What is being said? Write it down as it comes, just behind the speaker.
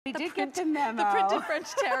I did get the memo. The printed French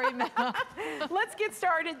terry memo. Let's get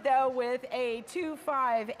started though with a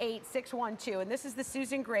 258612, and this is the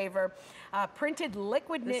Susan Graver printed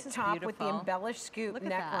liquid knit top with the embellished scoop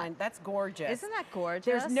neckline. That's gorgeous. Isn't that gorgeous?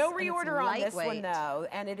 There's no reorder on this one though,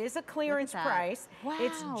 and it is a clearance price. Wow.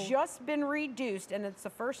 It's just been reduced, and it's the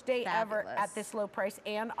first day ever at this low price,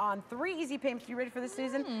 and on 3 easy payments. You ready for this,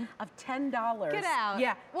 Susan? Of $10. Get out.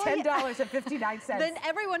 Yeah, well, $10.59. Then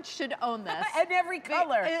everyone should own this. In every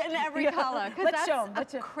color. In every color. Let's show them.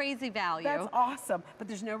 That's a crazy value. That's awesome. But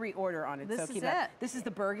there's no reorder on it. This so is keep it. This is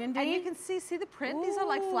the burgundy. And you can see the print. These are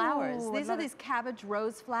like flowers. These are these cabbage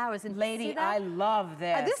rose flowers. And lady, I love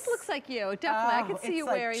this. This looks like you. Definitely. I can see you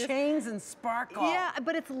wearing it. It's like chains and sparkle. Yeah,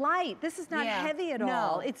 but it's light. This is not heavy at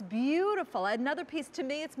all. It's beautiful. Another piece, to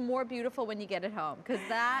me, it's more beautiful when you get it home, because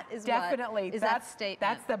that is definitely what is that statement.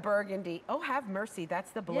 That's the burgundy. Oh, have mercy.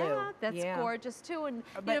 That's the blue. Yeah, that's gorgeous too. And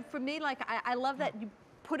you know, for me, like I love that you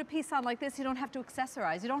put a piece on like this, you don't have to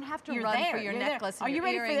accessorize. You don't have to run for your necklace. Are you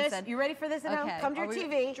ready for this? You ready for this at home? Come to your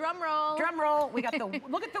TV. Drum roll. Drum roll. We got the,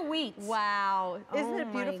 look at the wheats. Wow. Isn't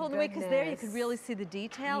it beautiful the way, because there you can really see the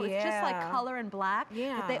detail. It's just like color and black,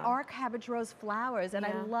 but they are cabbage rose flowers, and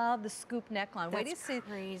I love the scoop neckline. Wait till you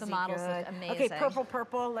see the models. It's amazing. Okay,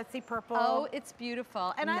 purple. Let's see purple. Oh, it's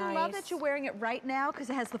beautiful. And I love that you're wearing it right now because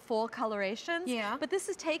it has the fall colorations. Yeah. But this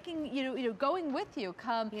is taking, you know, going with you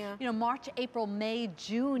come, you know, March, April, May,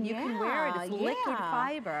 June. You can wear it. It's liquid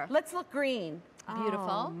fiber. Let's look green. Beautiful.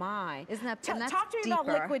 Oh my. Isn't that Talk to me about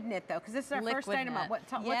liquid knit though, because this is our first item up.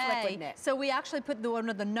 What's liquid knit? So we actually put one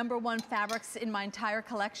of the #1 fabrics in my entire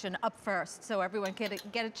collection up first, so everyone can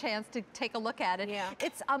get a chance to take a look at it. Yeah.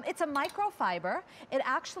 It's a microfiber. It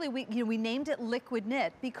actually we named it liquid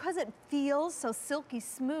knit because it feels so silky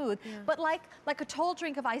smooth, but like a tall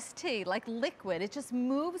drink of iced tea, like liquid. It just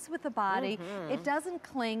moves with the body. It doesn't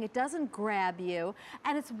cling. It doesn't grab you,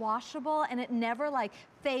 and it's washable, and it never like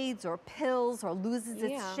fades or pills or loses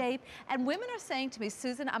its shape. And women are saying to me,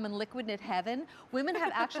 Susan, I'm in liquid knit heaven. Women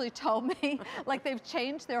have actually told me like they've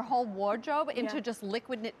changed their whole wardrobe into just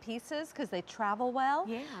liquid knit pieces because they travel well.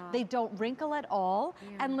 They don't wrinkle at all.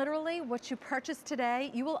 And literally what you purchase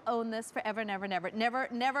today, you will own this forever and ever and ever.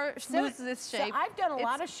 Never loses its shape. So I've done a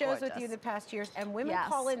lot of shows with you in the past years, and women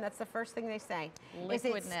call in, that's the first thing they say.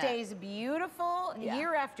 Liquid knit. It stays beautiful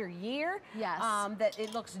year after year. That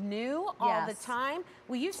it looks new all the time.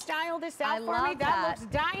 Will you style this out for me? That looks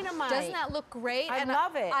dynamite. Doesn't that look great? I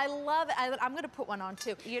love it. I love it. I'm going to put one on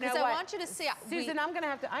too. You know what? I want you to see. Susan, I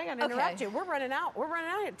got to interrupt you. We're running out. We're running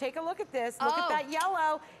out here. Take a look at this. Look at that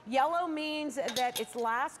yellow. Yellow means that it's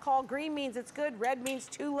last call. Green means it's good. Red means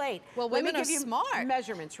too late. Well, women are smart.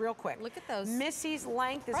 Measurements real quick. Look at those. Missy's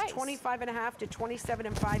length is 25.5 to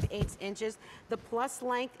 27 5/8 inches. The plus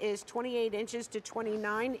length is 28 inches to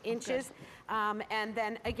 29 inches. And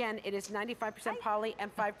then again, it is 95% poly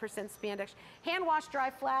and 5% spandex. Hand wash, dry,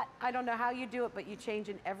 flat. I don't know how you do it, but you change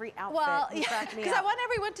in every outfit. Well, because I want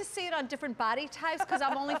everyone to see it on different body types, because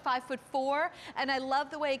I'm only 5'4", and I love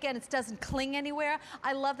the way, again, it doesn't cling anywhere.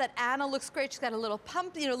 I love that Anna looks great. She's got a little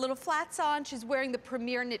pump, you know, little flats on. She's wearing the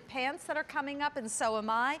Premier Knit pants that are coming up, and so am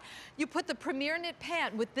I. You put the Premier Knit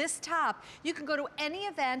pant with this top, you can go to any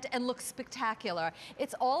event and look spectacular.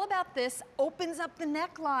 It's all about this, opens up the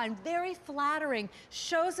neckline, very flattering,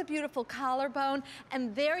 shows a beautiful collarbone,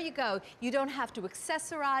 and there you go. You don't have to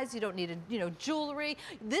accessorize, you don't need jewelry.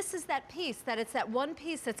 This is that piece, it's that one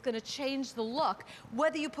piece that's gonna change the look.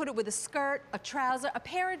 Whether you put it with a skirt, a trouser, a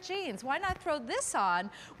pair of jeans, why not throw this on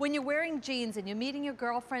when you're wearing jeans and you're meeting your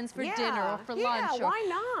girlfriends for dinner or for lunch? Yeah,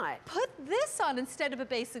 why not? Put this on instead of a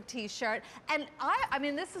basic t-shirt. And I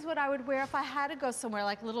mean, this is what I would wear if I had to go somewhere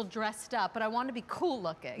like a little dressed up, but I want to be cool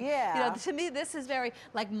looking. Yeah. You know, to me, this is very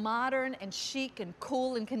like modern and chic and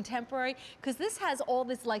cool and contemporary, because this has all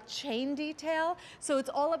this like chain detail. So it's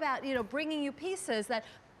all about, you know, bringing you pieces that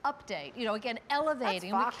update, you know, again,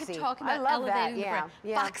 elevating. That's foxy. We keep talking about elevating the brand.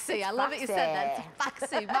 Foxy. I love it you said that. It's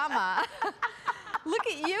foxy, mama. Look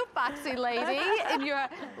at you, foxy lady, in your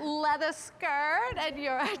leather skirt and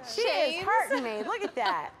your chains. She is hurting me. Look at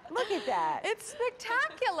that. Look at that. It's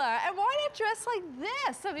spectacular. And why not dress like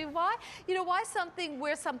this? I mean, why, you know, why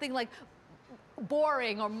wear something like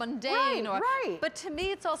boring or mundane, but to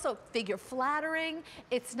me it's also figure flattering.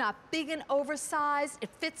 It's not big and oversized. It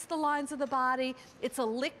fits the lines of the body. It's a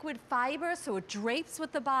liquid fiber, so it drapes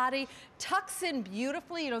with the body, tucks in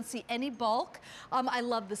beautifully. You don't see any bulk. I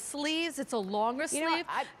love the sleeves. It's a longer sleeve.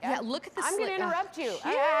 Look at the sleeve. I'm going to interrupt you.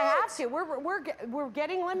 I have to. We're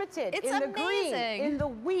getting limited. It's in amazing. The green, in the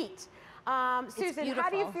wheat. Susan, how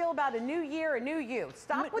do you feel about a new year, a new you?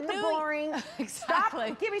 Stop with the boring. Exactly.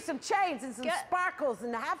 Stop, give me some chains and some sparkles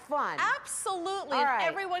and have fun. Absolutely. All And right.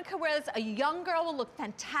 everyone can wear this. A young girl will look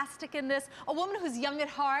fantastic in this. A woman who's young at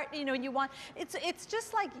heart, you know, it's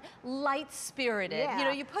just like light-spirited. Yeah. You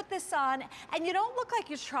know, you put this on and you don't look like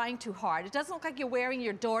you're trying too hard. It doesn't look like you're wearing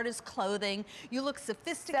your daughter's clothing. You look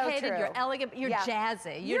sophisticated, So you're elegant, you're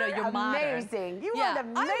jazzy. You know, you're modern. Amazing. You are an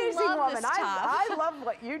amazing I love woman. This top. I love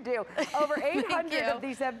what you do. Over 800 of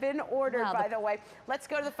these have been ordered, by the way. Let's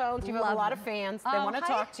go to the phones. You have a lot of fans. They want to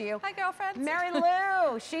talk to you. Hi, girlfriends. Mary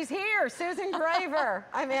Lou, she's here. Susan Graver.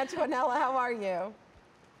 I'm Antonella. How are you?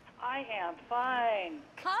 I am fine.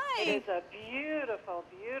 Hi. It is a beautiful,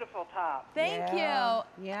 beautiful top. Thank you.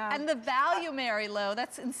 Yeah. And the value, Mary Lou,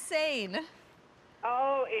 that's insane.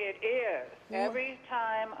 Oh, it is. Every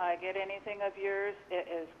time I get anything of yours, it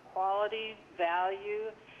is quality,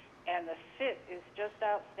 value, and the fit is just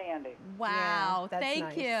outstanding. Wow, that's thank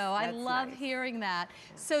nice. you. I That's love nice. hearing that.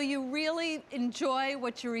 So you really enjoy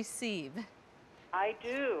what you receive? I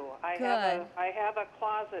do. I have a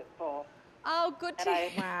closet full. Oh, good to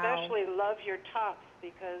And hear. I especially love your tops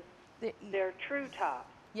because they're true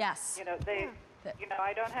tops. Yes. You know, you know,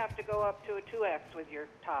 I don't have to go up to a 2X with your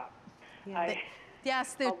top.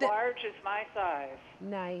 Yes, A large is my size.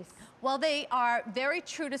 Nice. well, they are very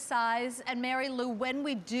true to size. And Mary Lou, when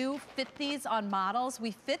we do fit these on models,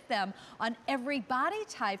 we fit them on every body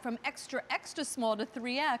type from extra, extra small to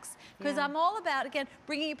 3X. Because I'm all about, again,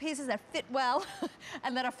 bringing you pieces that fit well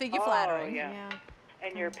and that are figure flattering. Yeah.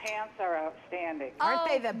 And your pants are outstanding. Aren't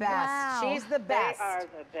they the best? Wow. She's the best. They are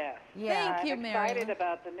the best. Yeah. Thank you, I'm Mary excited Lou.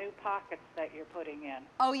 about the new pockets that you're putting in.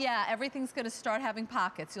 Oh, yeah, everything's going to start having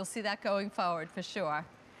pockets. You'll see that going forward for sure.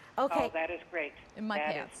 Okay. Oh, that is great. In my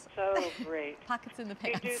That pants. is so great. Pockets in the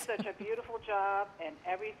You pants. do such a beautiful job, and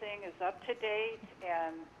everything is up to date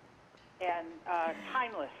and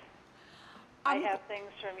timeless. I have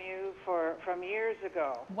things from you from years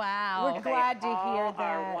ago. Wow. We're glad to hear all that.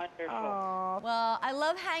 are wonderful. Aw. Well, I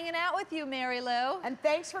love hanging out with you, Mary Lou. And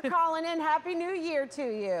thanks for calling in. Happy New Year to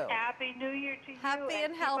you. Happy New Year to you. Happy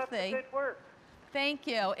and keep up the healthy. good work. Thank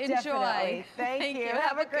you. Enjoy. Definitely. Thank you.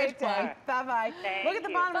 Have a great good one. day. Bye-bye. Thank Look at the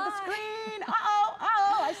you. bottom of the Bye. screen.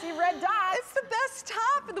 Uh-oh, I see red dots. It's the best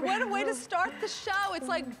top. What a way to start the show. It's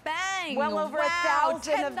like bang. Well over wow,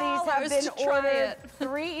 1,000 of these have been $10 to try ordered. it.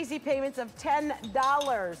 3 easy payments of $10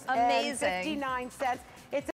 Amazing. and 59 cents.